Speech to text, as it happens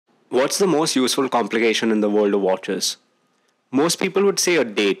What's the most useful complication in the world of watches? Most people would say a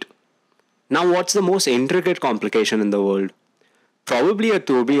date. Now, what's the most intricate complication in the world? Probably a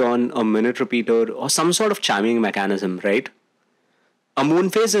tourbillon, a minute repeater, or some sort of chiming mechanism, right? A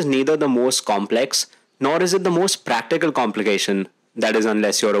moonphase is neither the most complex nor is it the most practical complication, that is,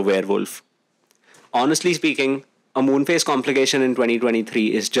 unless you're a werewolf. Honestly speaking, a moonphase complication in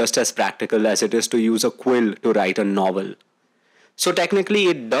 2023 is just as practical as it is to use a quill to write a novel. So technically,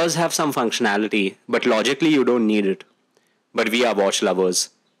 it does have some functionality, but logically, you don't need it. But we are watch lovers.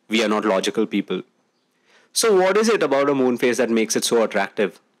 We are not logical people. So, what is it about a moon phase that makes it so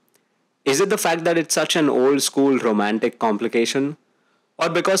attractive? Is it the fact that it's such an old school romantic complication? Or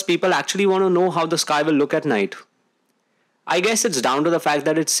because people actually want to know how the sky will look at night? I guess it's down to the fact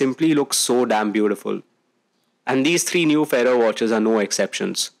that it simply looks so damn beautiful. And these three new Ferro watches are no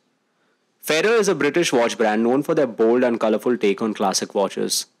exceptions. Ferro is a British watch brand known for their bold and colourful take on classic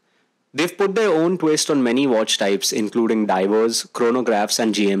watches. They've put their own twist on many watch types, including divers, chronographs,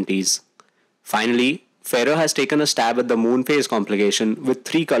 and GMTs. Finally, Ferro has taken a stab at the moonphase complication with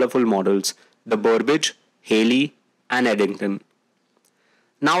three colourful models: the Burbage, Halley, and Eddington.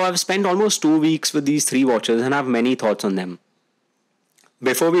 Now, I've spent almost 2 weeks with these three watches and have many thoughts on them.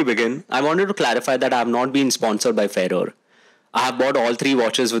 Before we begin, I wanted to clarify that I have not been sponsored by Ferro. I have bought all three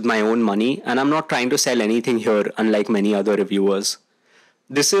watches with my own money, and I'm not trying to sell anything here, unlike many other reviewers.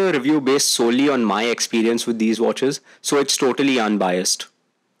 This is a review based solely on my experience with these watches, so it's totally unbiased.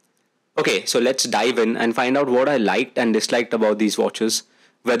 Okay, so let's dive in and find out what I liked and disliked about these watches,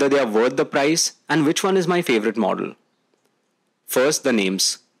 whether they are worth the price, and which one is my favorite model. First, the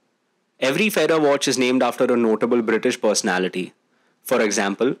names. Every Ferro watch is named after a notable British personality. For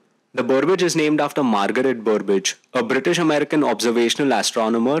example, the Burbage is named after Margaret Burbage, a British-American observational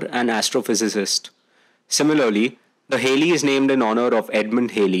astronomer and astrophysicist. Similarly, the Halley is named in honor of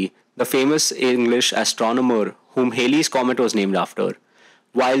Edmund Halley, the famous English astronomer whom Halley's Comet was named after,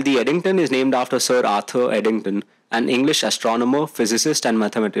 while the Eddington is named after Sir Arthur Eddington, an English astronomer, physicist, and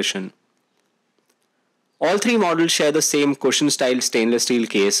mathematician. All three models share the same cushion-style stainless steel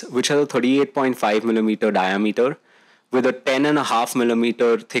case, which has a 38.5mm diameter, with a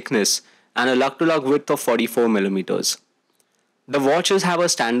 10.5mm thickness and a lug-to-lug width of 44mm. The watches have a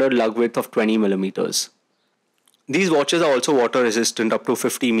standard lug width of 20mm. These watches are also water resistant up to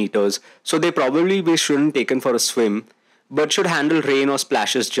 50 meters, so they probably be shouldn't taken for a swim, but should handle rain or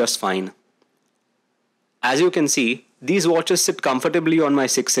splashes just fine. As you can see, these watches sit comfortably on my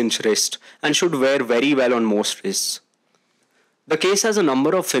 6-inch wrist and should wear very well on most wrists. The case has a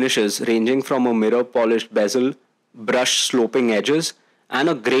number of finishes ranging from a mirror polished bezel, brushed sloping edges, and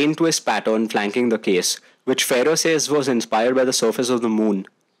a grain twist pattern flanking the case, which Ferro says was inspired by the surface of the moon.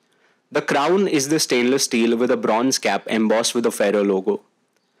 The crown is the stainless steel with a bronze cap embossed with the Ferro logo.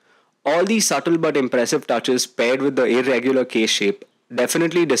 All these subtle but impressive touches paired with the irregular case shape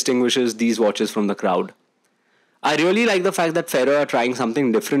definitely distinguishes these watches from the crowd. I really like the fact that Ferro are trying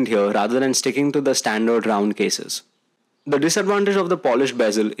something different here rather than sticking to the standard round cases. The disadvantage of the polished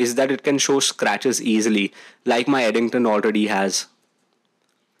bezel is that it can show scratches easily, like my Eddington already has.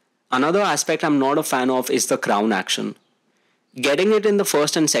 Another aspect I'm not a fan of is the crown action. Getting it in the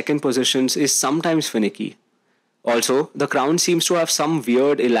first and second positions is sometimes finicky. Also, the crown seems to have some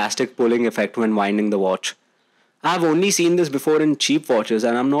weird elastic pulling effect when winding the watch. I have only seen this before in cheap watches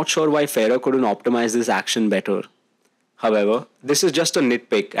and I'm not sure why Ferro couldn't optimize this action better. However, this is just a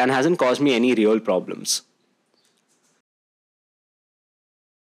nitpick and hasn't caused me any real problems.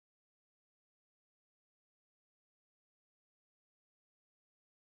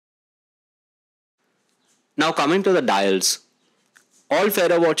 Now coming to the dials. All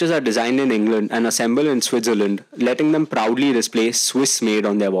Ferro watches are designed in England and assembled in Switzerland, letting them proudly display Swiss made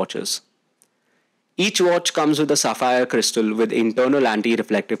on their watches. Each watch comes with a sapphire crystal with internal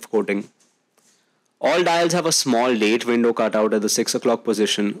anti-reflective coating. All dials have a small date window cutout at the 6 o'clock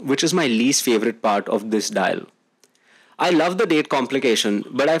position, which is my least favorite part of this dial. I love the date complication,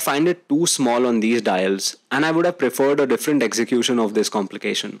 but I find it too small on these dials, and I would have preferred a different execution of this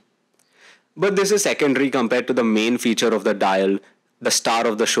complication. But this is secondary compared to the main feature of the dial, the star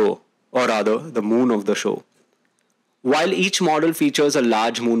of the show, or rather, the moon of the show. While each model features a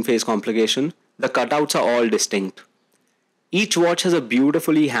large moon phase complication, the cutouts are all distinct. Each watch has a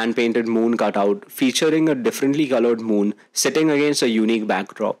beautifully hand-painted moon cutout featuring a differently colored moon sitting against a unique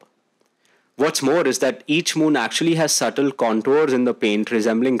backdrop. What's more is that each moon actually has subtle contours in the paint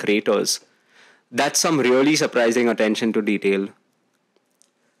resembling craters. That's some really surprising attention to detail.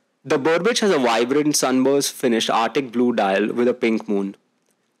 The Burbage has a vibrant sunburst finished Arctic blue dial with a pink moon.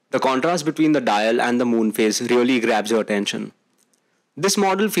 The contrast between the dial and the moon phase really grabs your attention. This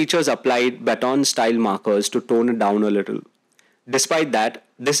model features applied baton-style markers to tone it down a little. Despite that,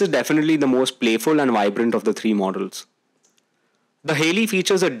 this is definitely the most playful and vibrant of the three models. The Haley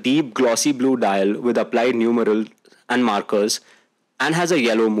features a deep glossy blue dial with applied numerals and markers and has a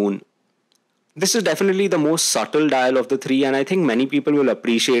yellow moon. This is definitely the most subtle dial of the three, and I think many people will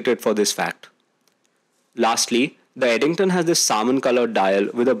appreciate it for this fact. Lastly, the Eddington has this salmon colored dial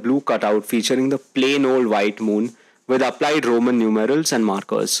with a blue cutout featuring the plain old white moon with applied Roman numerals and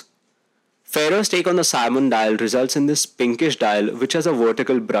markers. Ferrer's take on the salmon dial results in this pinkish dial which has a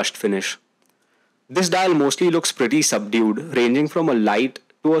vertical brushed finish. This dial mostly looks pretty subdued, ranging from a light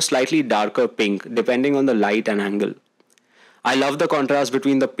to a slightly darker pink depending on the light and angle. I love the contrast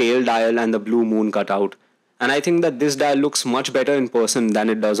between the pale dial and the blue moon cutout, and I think that this dial looks much better in person than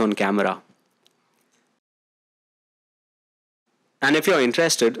it does on camera. And if you're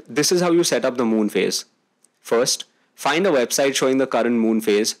interested, this is how you set up the Moonphase. First, find a website showing the current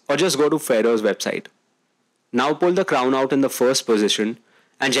Moonphase or just go to Ferrer's website. Now pull the crown out in the first position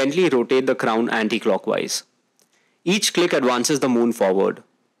and gently rotate the crown anti-clockwise. Each click advances the moon forward.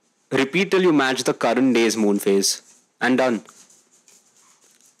 Repeat till you match the current day's Moonphase. And done.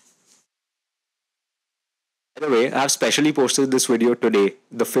 By the way, I have specially posted this video today,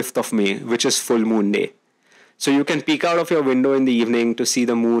 the 5th of May, which is full moon day. So you can peek out of your window in the evening to see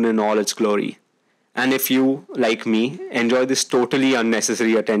the moon in all its glory. And if you, like me, enjoy this totally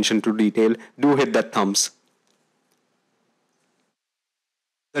unnecessary attention to detail, do hit that thumbs.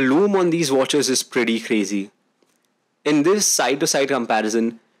 The lume on these watches is pretty crazy. In this side-to-side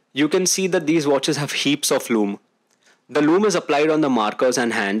comparison, you can see that these watches have heaps of lume. The lume is applied on the markers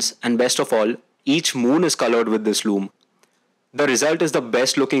and hands, and best of all, each moon is colored with this lume. The result is the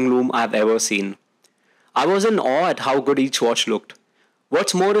best looking lume I've ever seen. I was in awe at how good each watch looked.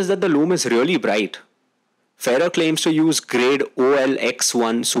 What's more is that the lume is really bright. Ferrer claims to use grade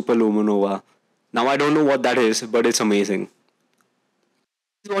OLX1 superluminova. Now I don't know what that is, but it's amazing.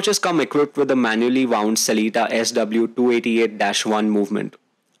 These watches come equipped with a manually wound Sellita SW288-1 movement.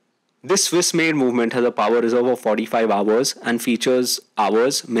 This Swiss-made movement has a power reserve of 45 hours and features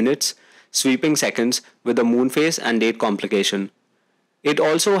hours, minutes, sweeping seconds with a Moonphase and date complication. It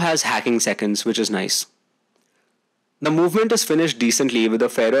also has hacking seconds, which is nice. The movement is finished decently with a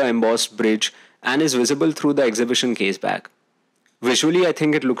Ferrer embossed bridge and is visible through the exhibition case back. Visually, I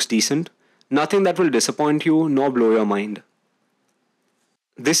think it looks decent. Nothing that will disappoint you nor blow your mind.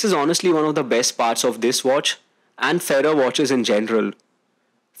 This is honestly one of the best parts of this watch and Ferrer watches in general.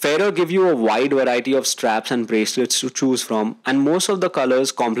 Ferrer give you a wide variety of straps and bracelets to choose from, and most of the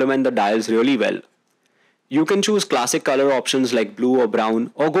colors complement the dials really well. You can choose classic color options like blue or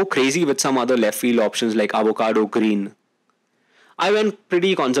brown, or go crazy with some other left field options like avocado green. I went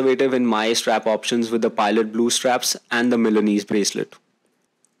pretty conservative in my strap options with the Pilot Blue straps and the Milanese bracelet.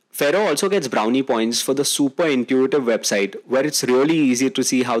 Ferrer also gets brownie points for the super intuitive website where it's really easy to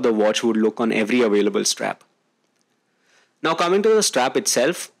see how the watch would look on every available strap. Now coming to the strap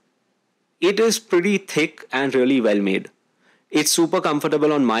itself, it is pretty thick and really well made. It's super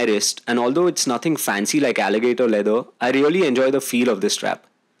comfortable on my wrist, and although it's nothing fancy like alligator leather, I really enjoy the feel of this strap.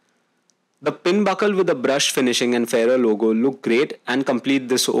 The pin buckle with the brushed finishing and Ferrer logo look great and complete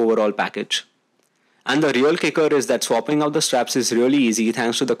this overall package. And the real kicker is that swapping out the straps is really easy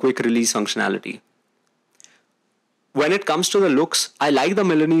thanks to the quick release functionality. When it comes to the looks, I like the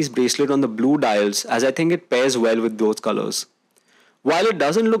Milanese bracelet on the blue dials as I think it pairs well with those colors. While it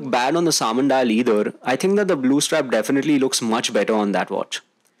doesn't look bad on the salmon dial either, I think that the blue strap definitely looks much better on that watch.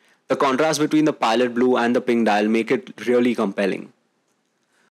 The contrast between the Pilot Blue and the pink dial make it really compelling.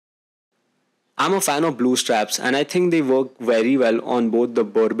 I'm a fan of blue straps and I think they work very well on both the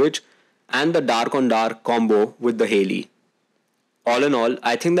Burbage and the dark on dark combo with the Haley. All in all,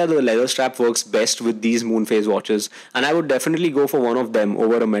 I think that the leather strap works best with these Moonphase watches, and I would definitely go for one of them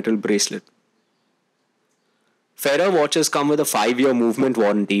over a metal bracelet. Ferrer watches come with a 5-year movement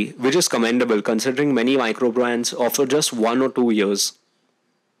warranty, which is commendable considering many micro brands offer just 1 or 2 years.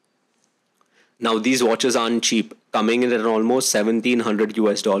 Now these watches aren't cheap, coming in at almost $1,700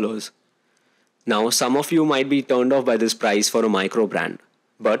 US. Now some of you might be turned off by this price for a micro brand,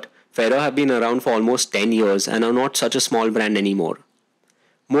 but Ferrer have been around for almost 10 years and are not such a small brand anymore.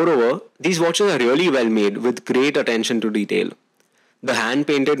 Moreover, these watches are really well made with great attention to detail. The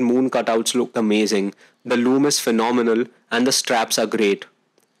hand-painted moon cutouts look amazing, the lume is phenomenal, and the straps are great.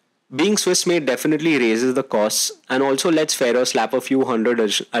 Being Swiss-made definitely raises the costs and also lets Ferrer slap a few hundred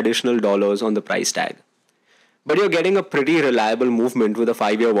additional dollars on the price tag. But you're getting a pretty reliable movement with a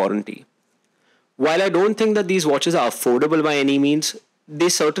 5-year warranty. While I don't think that these watches are affordable by any means, they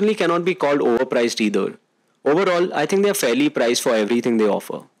certainly cannot be called overpriced either. Overall, I think they are fairly priced for everything they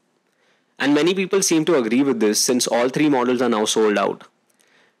offer. And many people seem to agree with this since all three models are now sold out.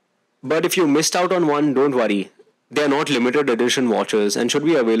 But if you missed out on one, don't worry. They are not limited edition watches and should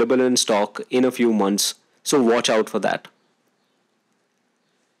be available in stock in a few months, so watch out for that.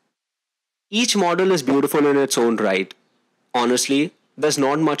 Each model is beautiful in its own right. Honestly, there's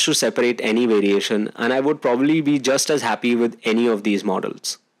not much to separate any variation, and I would probably be just as happy with any of these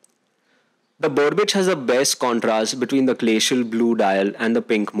models. The Burbage has the best contrast between the glacial blue dial and the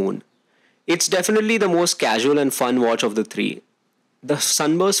pink moon. It's definitely the most casual and fun watch of the three. The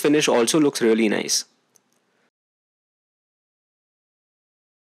sunburst finish also looks really nice.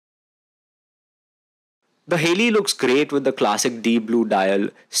 The Haley looks great with the classic deep blue dial,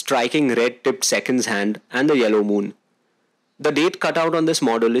 striking red tipped seconds hand, and the yellow moon. The date cutout on this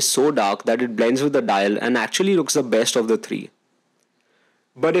model is so dark that it blends with the dial and actually looks the best of the three.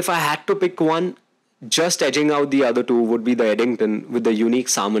 But if I had to pick one, just edging out the other two would be the Eddington with the unique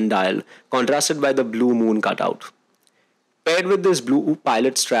salmon dial, contrasted by the blue moon cutout. Paired with this blue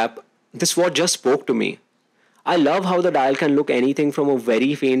pilot strap, this watch just spoke to me. I love how the dial can look anything from a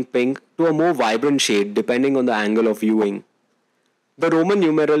very faint pink to a more vibrant shade depending on the angle of viewing. The Roman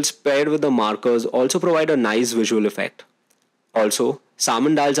numerals paired with the markers also provide a nice visual effect. Also,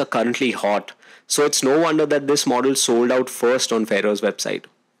 salmon dials are currently hot, so it's no wonder that this model sold out first on Ferrer's website.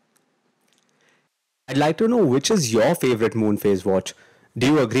 I'd like to know which is your favorite Moonphase watch. Do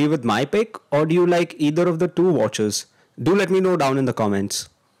you agree with my pick or do you like either of the two watches? Do let me know down in the comments.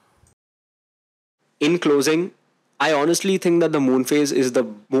 In closing, I honestly think that the Moonphase is the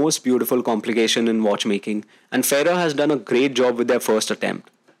most beautiful complication in watchmaking, and Ferrer has done a great job with their first attempt.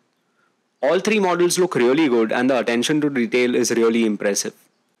 All three models look really good and the attention to detail is really impressive.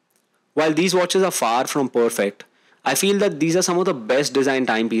 While these watches are far from perfect, I feel that these are some of the best design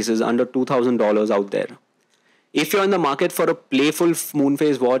timepieces under $2,000 out there. If you're in the market for a playful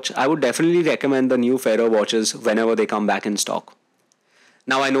Moonphase watch, I would definitely recommend the new Ferrer watches whenever they come back in stock.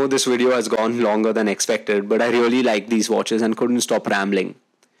 Now I know this video has gone longer than expected, but I really like these watches and couldn't stop rambling.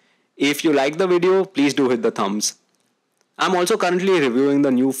 If you like the video, please do hit the thumbs. I'm also currently reviewing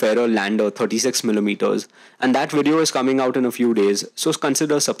the new Ferrer Lander 36mm and that video is coming out in a few days, so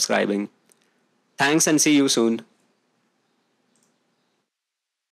consider subscribing. Thanks and see you soon.